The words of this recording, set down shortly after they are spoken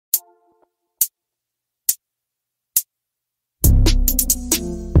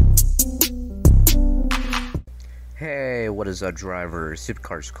Hey, what is up, driver?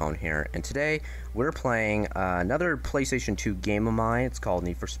 KoopaCars3Clone here, and today we're playing another PlayStation 2 game of mine. It's called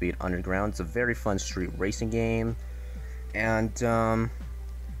Need for Speed Underground. It's a very fun street racing game, and yeah,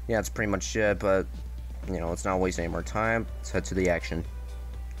 that's pretty much it. But you know, let's not waste any more time. Let's head to the action.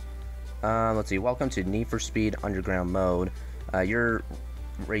 Let's see. Welcome to Need for Speed Underground mode. Your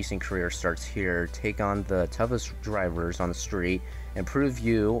racing career starts here. Take on the toughest drivers on the street and prove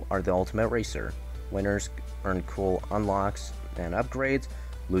you are the ultimate racer. Winners earn cool unlocks and upgrades.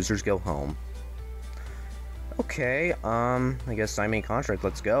 Losers go home. Okay, I guess sign me a contract.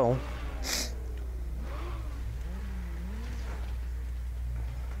 Let's go.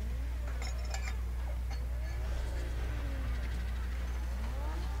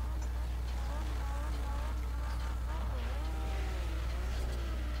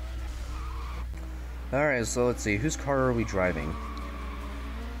 Alright, so let's see. Whose car are we driving?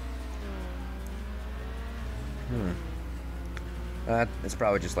 It's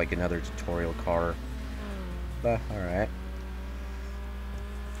probably just like another tutorial car. But, alright.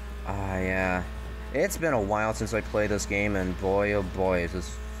 Yeah. It's been a while since I played this game, and boy, oh boy, is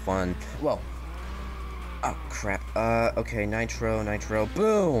this fun. Whoa. Oh, crap. Okay, nitro,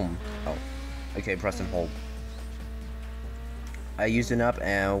 boom! Oh. Okay, press and hold. I used it up,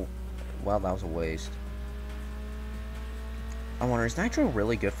 and, well, that was a waste. I wonder, is nitro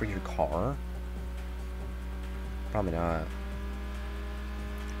really good for your car? Probably not.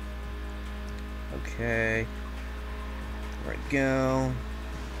 Okay. There we go.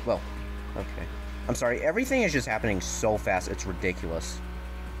 Well, okay. I'm sorry, everything is just happening so fast, it's ridiculous.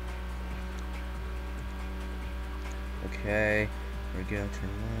 Okay. There we go, turn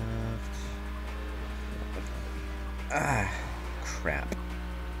left. Ah, crap.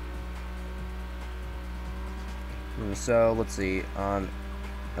 So, let's see, I'm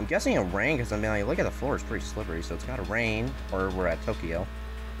guessing it rain, because I mean, like, look at the floor, it's pretty slippery, so it's gotta rain, or we're at Tokyo.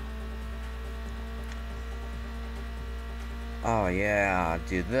 Oh yeah,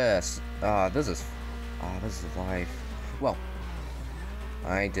 dude, this is life. Well,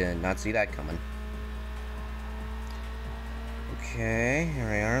 I did not see that coming. Okay, here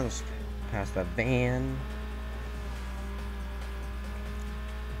we are, let's pass that van.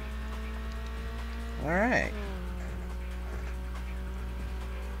 Alright.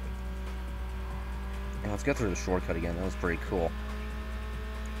 And let's go through the shortcut again, that was pretty cool.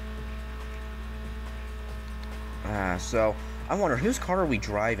 So, I wonder, whose car are we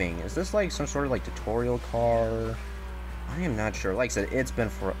driving? Is this like some sort of like tutorial car? I am not sure. Like I said, it's been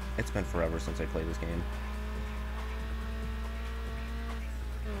forever since I played this game.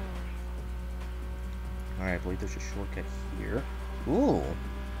 Alright, I believe there's a shortcut here. Ooh!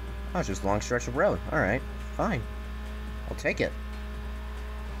 Oh, it's just a long stretch of road. Alright, fine. I'll take it.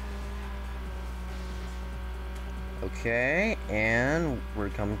 Okay, and we're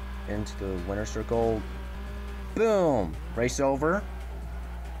coming into the winner's circle. Boom! Race over.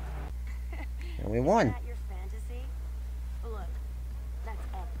 And we won. Is that your fantasy? Look, that's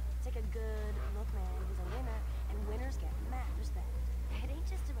epic. Take a good look, man. He's a winner, and winners get mad respect. It ain't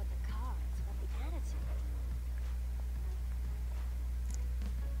just about the car, it's about the attitude.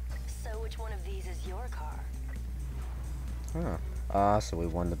 So which one of these is your car? Huh. So we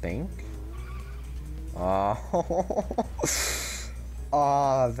won the bank? Oh.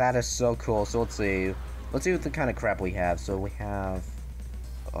 Oh, that is so cool. So let's see. Let's see what the kind of crap we have. So we have,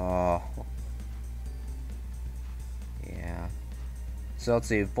 yeah. So let's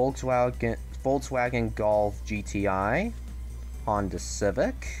see, Volkswagen Golf GTI, Honda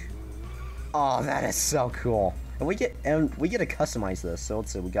Civic. Oh, that is so cool. And we get to customize this. So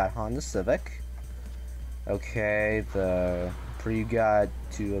let's see, we got Honda Civic. Okay, the Peugeot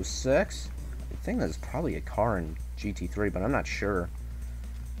 206. I think that's probably a car in GT3, but I'm not sure.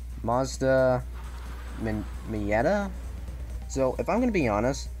 Mazda Miata. So if I'm gonna be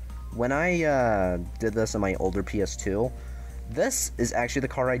honest, when I did this on my older PS2, this is actually the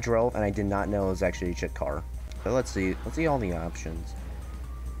car I drove, and I did not know it was actually a chick car. But let's see all the options.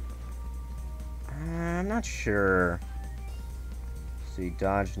 I'm not sure. Let's see,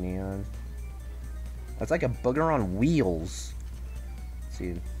 Dodge Neon. That's like a booger on wheels. Let's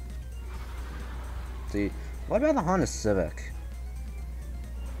see. What about the Honda Civic?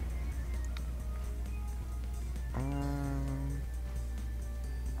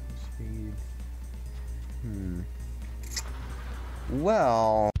 Speed.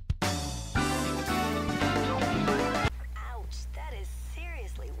 Well. Ouch, that is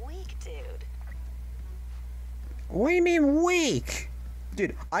seriously weak, dude. What do you mean weak?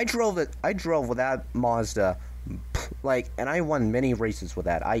 Dude, I drove with that Mazda, like, and I won many races with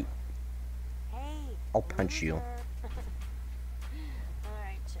that. Hey, I'll punch you.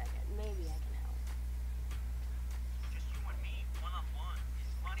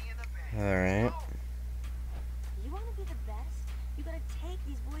 Alright. You want to be the best? You gotta take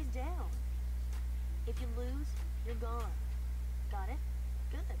these boys down. If you lose, you're gone. Got it?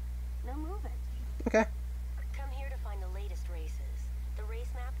 Good. Now move it. Okay. Come here to find the latest races. The race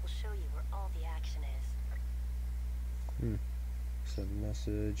map will show you where all the action is. Send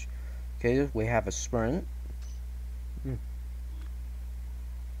message. Okay, we have a sprint.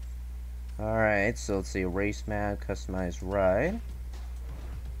 Alright, so let's see. Race map, customized ride.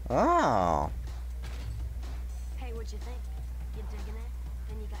 Oh! Hey, what you think? You digging it?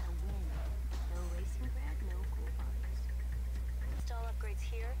 Then you gotta win. No racing brag, no cool bodies. Install upgrades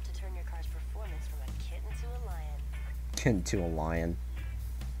here to turn your car's performance from a kitten to a lion. Kitten to a lion.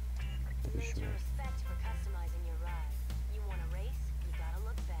 Major respect for customizing your ride. You want to race? You gotta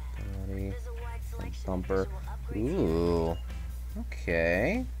look bad. Body. There's a wide selection of Bumper. visual upgrades here. Ooh.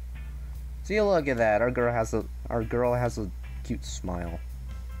 Okay. See, look at that. Our girl has a cute smile.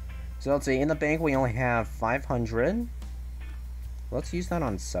 So let's see. In the bank, we only have 500. Let's use that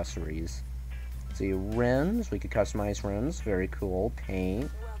on accessories. Let's see, rims. We could customize rims. Very cool.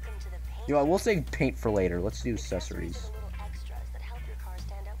 Paint. Welcome to the paint. You know what? We'll save paint for later. Let's do accessories. Are the little extras that help your car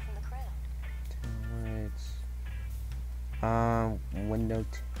stand out from the crowd. Taillights. Window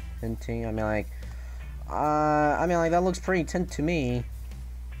tinting. I mean, like that looks pretty tint to me.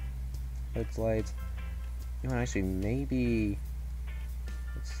 Headlights. You know, actually, maybe.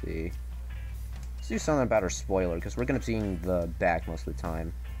 Let's see. Let's do something about our spoiler because we're gonna be seeing the back most of the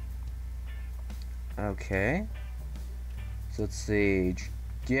time. Okay. So let's see.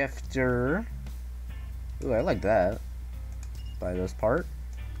 Gifter. Ooh, I like that. Buy this part.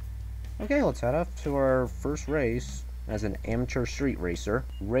 Okay, let's head up to our first race as an amateur street racer.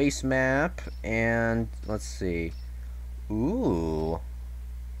 Race map, and let's see. Ooh.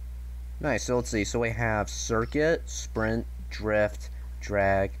 Nice, so let's see. So we have circuit, sprint, drift,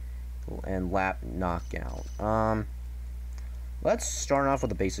 drag, and lap knockout. Let's start off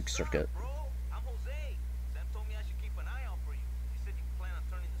with a basic circuit. Bro, I'm Jose. Sam told me I should keep an eye out for you. He said you plan on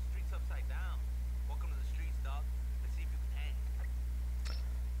turning the streets upside down. Welcome to the streets, dog. Let's see if you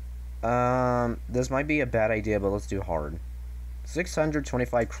can hang. This might be a bad idea, but let's do hard.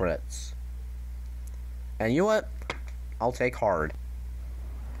 625 credits. And you know what? I'll take hard.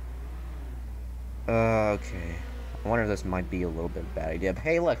 Okay. I wonder if this might be a little bit of a bad idea. But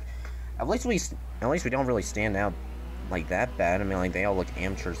hey, look. At least we don't really stand out like that bad. I mean, like, they all look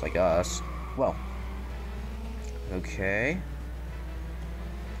amateurs like us. Whoa. Okay.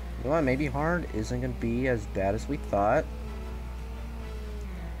 You know what? Maybe hard isn't going to be as bad as we thought.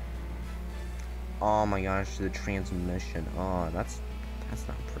 Oh my gosh, the transmission. Oh, that's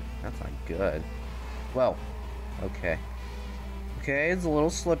not pretty. That's not good. Well, okay. Okay, it's a little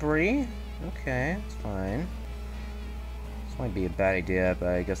slippery. Okay, it's fine. This might be a bad idea, but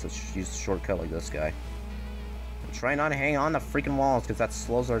I guess let's just use a shortcut like this guy. And try not to hang on the freaking walls, because that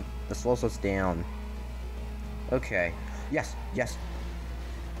slows us down. Okay. Yes, yes.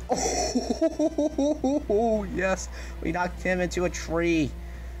 Oh, yes. We knocked him into a tree.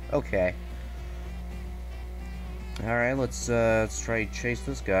 Okay. Alright, let's try to chase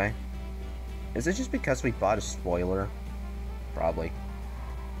this guy. Is it just because we bought a spoiler? Probably.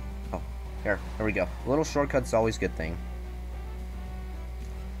 Oh, here we go. A little shortcut's always a good thing.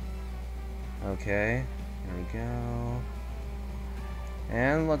 Okay, here we go.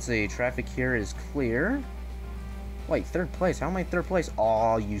 And let's see, traffic here is clear. Wait, third place. How am I third place?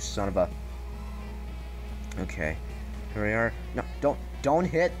 Oh, you son of a... Okay, here we are. No, don't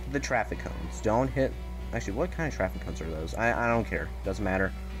hit the traffic cones. Don't hit... Actually, what kind of traffic cones are those? I don't care. Doesn't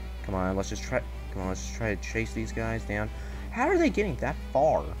matter. Come on, let's just try. Come on, let's just try to chase these guys down. How are they getting that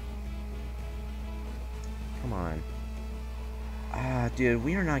far? Come on. Dude,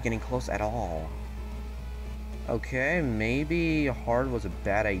 we are not getting close at all. Okay, maybe hard was a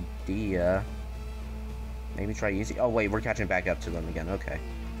bad idea. Maybe try easy. Oh wait, we're catching back up to them again. Okay.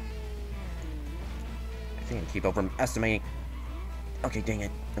 I think I keep overestimating. Okay, dang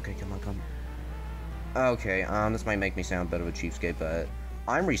it. Okay, come on, come on. Okay, this might make me sound a bit of a cheapskate, but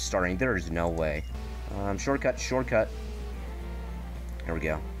I'm restarting. There is no way. Shortcut. Here we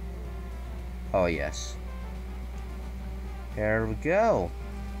go. Oh, yes. Here we go.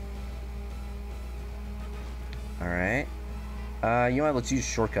 Alright. You know what? Let's use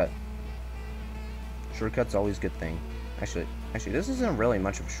shortcut. Shortcut's always a good thing. Actually, this isn't really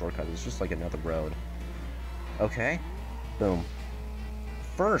much of a shortcut. It's just like another road. Okay. Boom.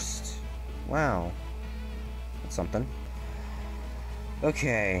 First. Wow. Something.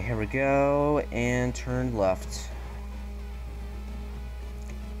 Okay, here we go, and turn left.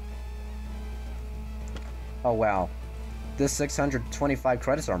 Oh wow. This 625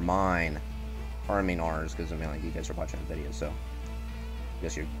 credits are mine. Or I mean ours, because I mean like you guys are watching the video, so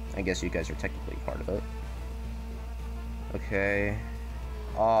I guess you guys are technically part of it. Okay.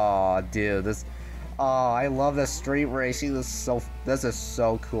 Oh, dude, this. Oh, I love this street racing. This is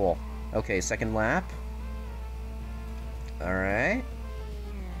so cool. Okay, second lap. All right.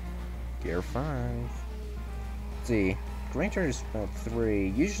 Gear 5. Let's see. Ranger is about 3.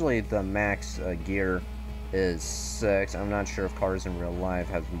 Usually the max gear is 6. I'm not sure if cars in real life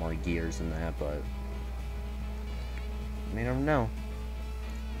have more gears than that, but I don't know.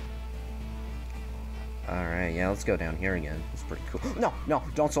 Alright, yeah, let's go down here again. It's pretty cool. No, no,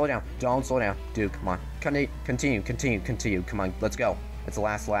 don't slow down. Don't slow down. Dude, come on. Continue. Come on, let's go. It's the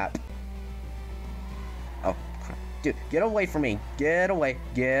last lap. Oh, crap. Dude, get away from me. Get away.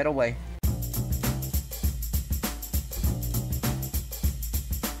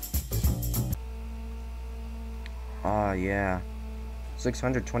 Oh, yeah.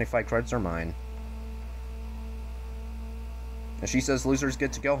 625 credits are mine. And she says losers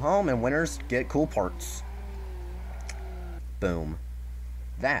get to go home and winners get cool parts. Boom.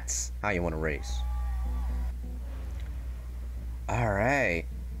 That's how you want to race. Alright.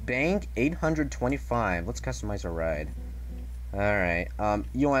 Bank 825. Let's customize our ride. Alright.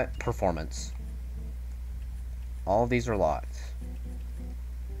 You want performance. All of these are locked.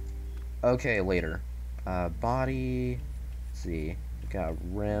 Okay, later. Body. Let's see. We got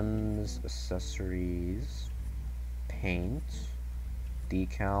rims, accessories, paint,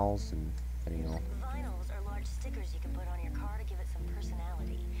 decals, and Vinyls are large stickers you can put on your car to give it some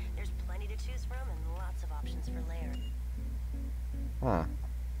personality. There's plenty to choose from and lots of options for layering. Huh.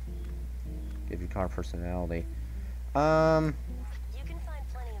 Give your car personality. You can find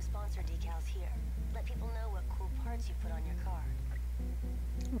plenty of sponsor decals here. Let people know what cool parts you put on your car.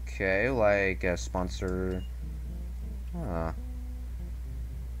 Okay, like a sponsor. Huh.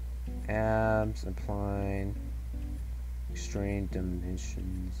 Abs, applying. Extreme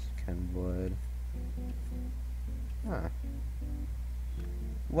dimensions, Kenwood. Huh.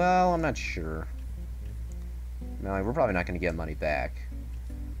 Well, I'm not sure. No, we're probably not going to get money back.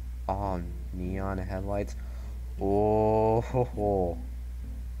 Oh, neon headlights. Oh, ho, ho.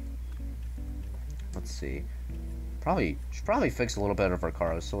 Let's see. Should probably fix a little bit of our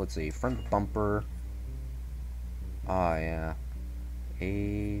cars. So let's see. Front bumper. Oh, yeah.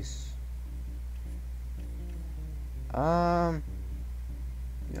 Ace. Yeah,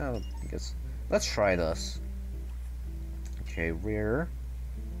 I guess. Let's try this. Okay, rear.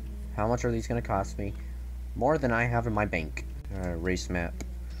 How much are these gonna cost me? More than I have in my bank. Race map.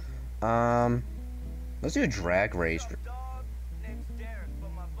 Let's do a drag race. Dog, name's Derek,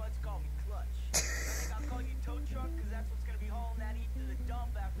 but my buds call me Clutch. I think I'll call you tow truck, cause that's what's gonna be hauling that heat to the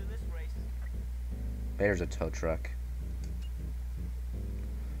dump after this race. There's a tow truck.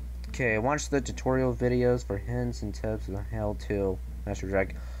 Okay, watch the tutorial videos for hints and tips on how to master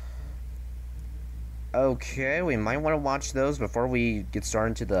drag. Okay, we might want to watch those before we get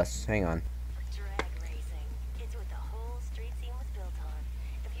started into this. Hang on. Drag racing. It's what the whole street scene was built on.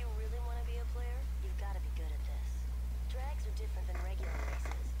 If you really want to be a player, you've got to be good at this. Drags are different than regular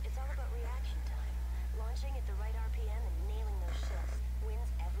races. It's all about reaction time. Launching at the right RPM and nailing those shifts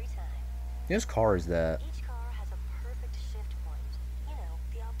wins every time. Whose car is that? Each car has a perfect shift point. You know,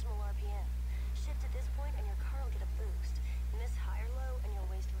 the optimal RPM. Shift at this point and your car will get a boost. Miss high or low and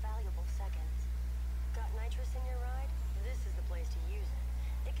you'll waste valuable seconds. Got nitrous in your ride? This is the place to use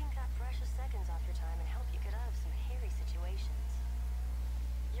it. It can cut precious seconds off your time and help you get out of some hairy situations.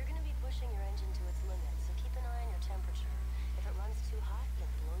 You're going to be pushing your engine to its limit, so keep an eye on your temperature. If it runs too hot,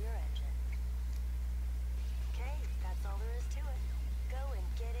 you'll blow your engine. Okay, that's all there is to it. Go and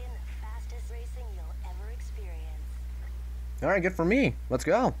get in the fastest racing you'll ever experience. Alright, good for me. Let's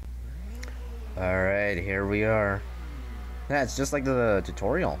go. Alright, here we are. Yeah, it's just like the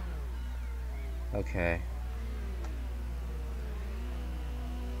tutorial. Okay.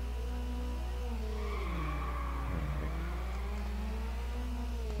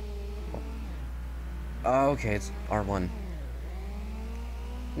 Okay, it's R1.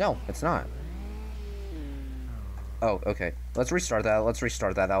 No, it's not. Oh, okay. Let's restart that.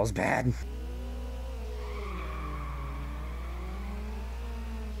 That was bad.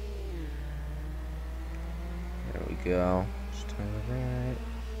 There we go. Just turn it right.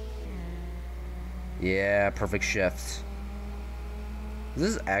 Yeah, perfect shift. Is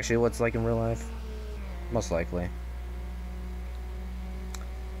this actually what it's like in real life? Most likely.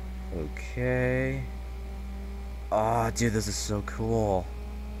 Okay. Oh, dude, this is so cool.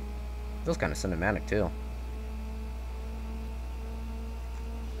 Feels kind of cinematic, too.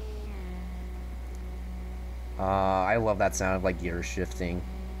 I love that sound of like gear shifting.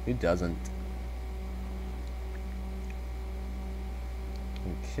 Who doesn't?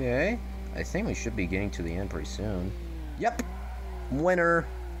 Okay. I think we should be getting to the end pretty soon. Yep! Winner!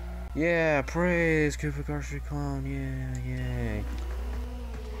 Yeah, praise KoopaCars3Clone, yeah, yay.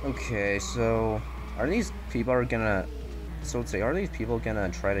 Okay, so are these people gonna are these people gonna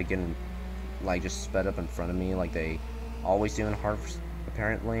try to get in, like, just sped up in front of me like they always do in Harvest,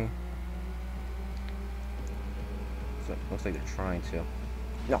 apparently? So it looks like they're trying to.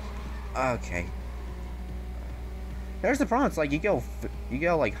 No. Okay. There's the problem. It's like you go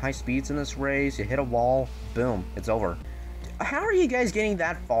like high speeds in this race, you hit a wall, boom, it's over. How are you guys getting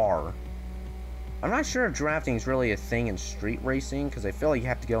that far? I'm not sure if drafting is really a thing in street racing, because I feel like you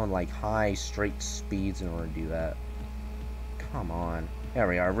have to go in like high straight speeds in order to do that. Come on. There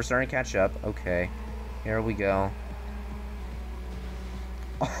we are. We're starting to catch up. Okay. Here we go.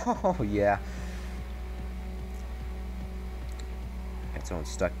 Oh, yeah. Got someone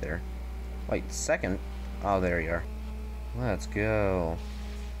stuck there. Wait, second? Oh, there you are. Let's go.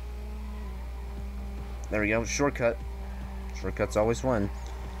 There we go. Shortcut. Shortcuts always win.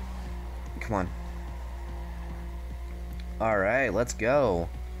 Come on. Alright, let's go.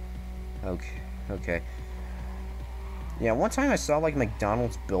 Okay. Okay. Yeah, one time I saw like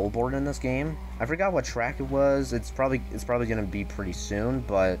McDonald's billboard in this game. I forgot what track it was. It's probably gonna be pretty soon,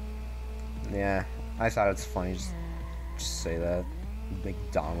 but yeah, I thought it's funny just say that.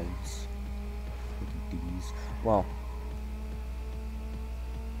 McDonald's. Well.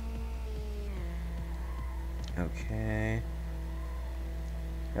 Okay.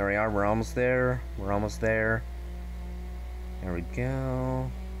 There we are, we're almost there. We're almost there. There we go.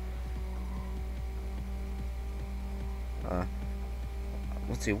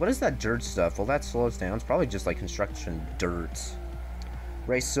 Let's see, what is that dirt stuff? Well, that slows down. It's probably just like construction dirt.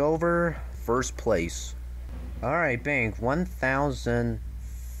 Race over, first place. Alright, bank,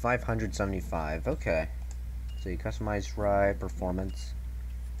 1,575. Okay. So you customize ride, performance.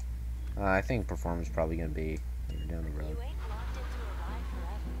 I think performance is probably going to be later down the road. You ain't locked into a ride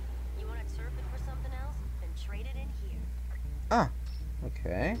forever. You want to surf it for something else? Then trade it in here. Ah,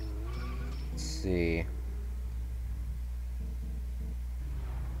 okay. Let's see.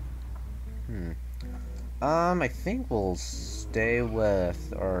 I think we'll stay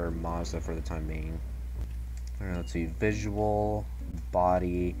with our Mazda for the time being. Alright, let's see. Visual,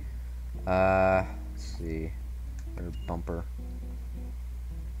 body, let's see. Or bumper.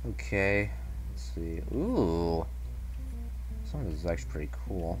 Okay. Let's see. Ooh. This one is actually pretty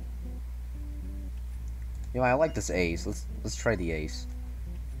cool. You know, I like this ace. Let's try the ace.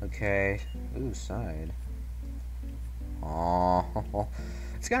 Okay. Ooh, side. Oh.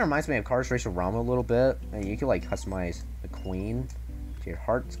 This kind of reminds me of Cars Racer Rama a little bit. And you can like customize the queen to your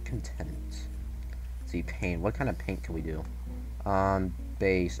heart's content. Let's see, paint. What kind of paint can we do?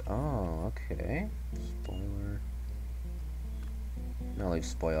 Base. Oh, okay. Spoiler. No, like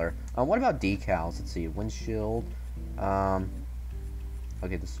spoiler. What about decals? Let's see, windshield.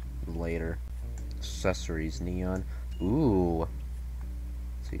 Okay, this later. Accessories, neon. Ooh.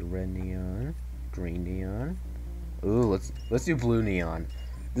 Let's see, red neon, green neon. Ooh, let's do blue neon.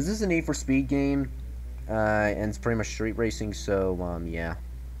 This is a Need for Speed game, and it's pretty much street racing. So, yeah,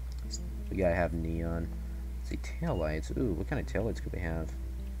 we gotta have neon. Let's see, taillights. Ooh, what kind of taillights could we have?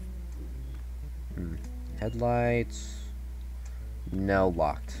 Headlights. No,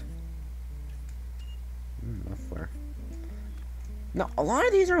 locked. Muffler. No, a lot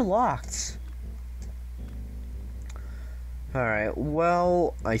of these are locked. Alright,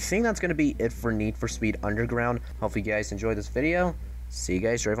 well, I think that's going to be it for Need for Speed Underground. Hopefully you guys enjoyed this video. See you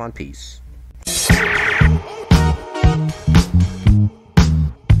guys drive on. Peace.